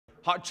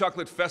Hot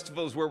Chocolate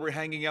Festival is where we're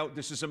hanging out.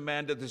 This is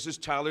Amanda. This is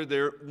Tyler.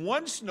 They're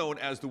once known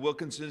as the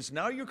Wilkinsons.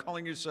 Now you're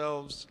calling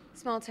yourselves...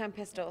 Small Town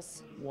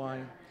Pistols.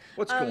 Why?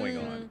 What's going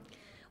on?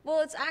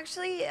 Well, it's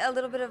actually a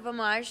little bit of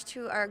homage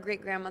to our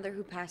great-grandmother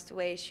who passed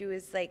away. She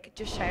was like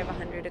just shy of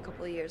 100 a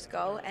couple of years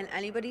ago, and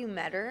anybody who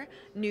met her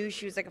knew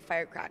she was like a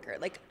firecracker.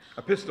 Like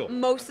a pistol.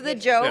 Most of the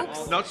jokes.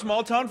 Yeah. Not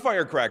small town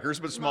firecrackers,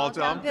 but small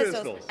town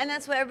pistols. And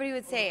that's what everybody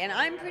would say. And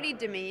I'm pretty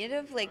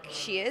diminutive, like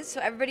she is.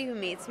 So everybody who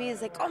meets me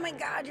is like, "Oh my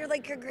God, you're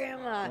like your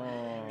grandma."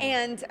 Oh.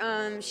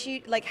 And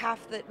she like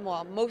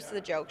most of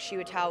the jokes she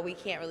would tell we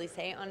can't really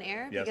say on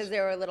air because they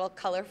were a little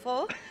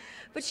colorful.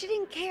 But she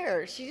didn't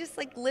care. She just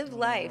like lived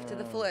life to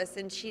the fullest,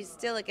 and she's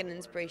still like an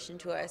inspiration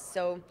to us.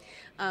 So,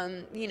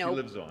 you know, she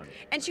lives on.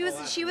 And she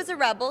was a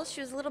rebel.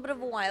 She was a little bit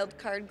of a wild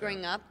card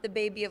growing up. The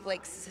baby of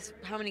like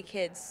how many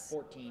kids?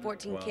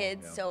 14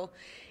 kids. Yeah. So,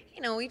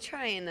 you know, we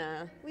try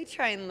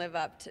and live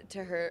up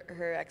to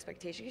her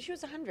expectation because she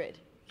was 100.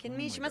 Kidding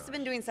me? She must have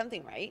been doing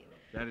something right.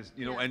 That is,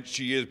 you know, and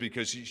she is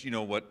because she's, you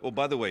know what? Oh,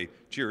 by the way,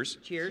 cheers.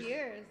 Cheers.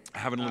 Cheers.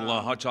 Having a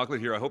little hot chocolate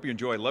here. I hope you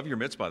enjoy. I love your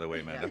mitts, by the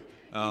way, Amanda. You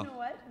know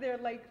what? They're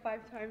like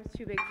 5 times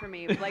too big for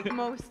me, like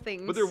most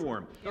things. But they're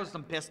warm. Those are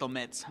some pistol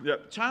mitts. Yeah.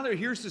 Tyler,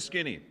 here's the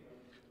skinny.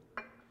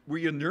 Were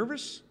you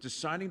nervous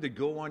deciding to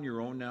go on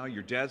your own now?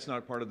 Your dad's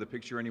not part of the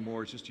picture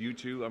anymore. It's just you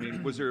two. I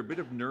mean, was there a bit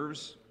of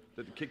nerves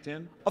that kicked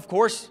in? Of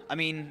course. I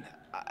mean,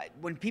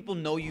 when people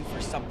know you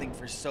for something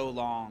for so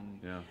long,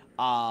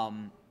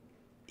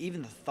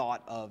 even the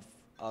thought of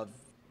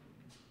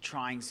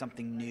trying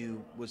something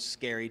new was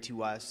scary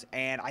to us.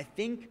 And I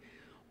think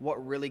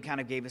what really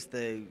kind of gave us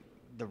the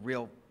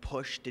real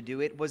push to do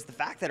it was the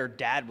fact that our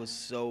dad was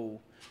so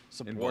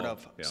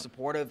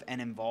supportive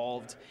and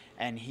involved,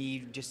 and he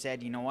just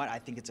said, you know what, I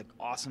think it's an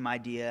awesome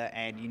idea,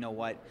 and you know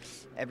what,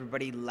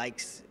 everybody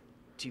likes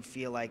to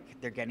feel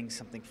like they're getting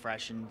something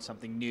fresh and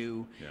something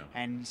new,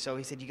 and so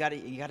he said you got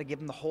to give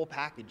them the whole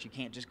package. You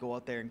can't just go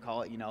out there and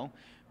call it, you know,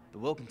 the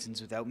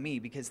Wilkinsons without me,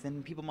 because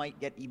then people might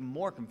get even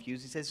more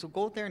confused. He says, so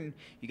go out there and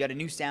you got a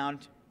new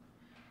sound,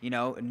 you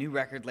know, a new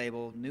record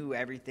label, new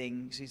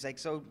everything. So he's like,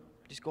 so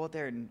just go out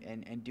there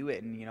and do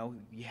it, and you know,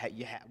 you had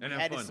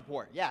his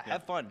support. Yeah,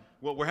 have fun.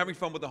 Well, we're having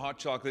fun with the hot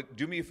chocolate.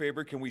 Do me a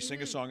favor, can we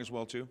sing a song as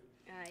well too?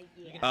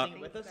 Yeah. Sing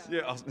with us?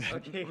 Yeah.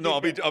 Okay. No,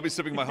 I'll be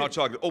sipping my hot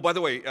chocolate. Oh, by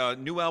the way,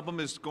 new album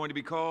is going to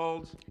be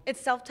called.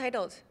 It's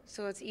self-titled,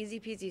 so it's easy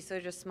peasy. So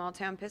just Small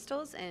Town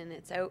Pistols, and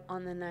it's out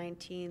on the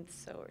 19th.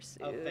 So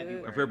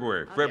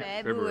February.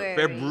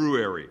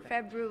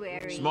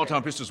 Small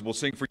Town Pistols will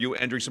sing for you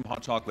and drink some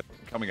hot chocolate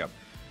coming up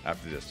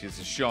after this. This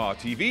is Shaw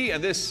TV,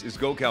 and this is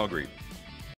Go Calgary.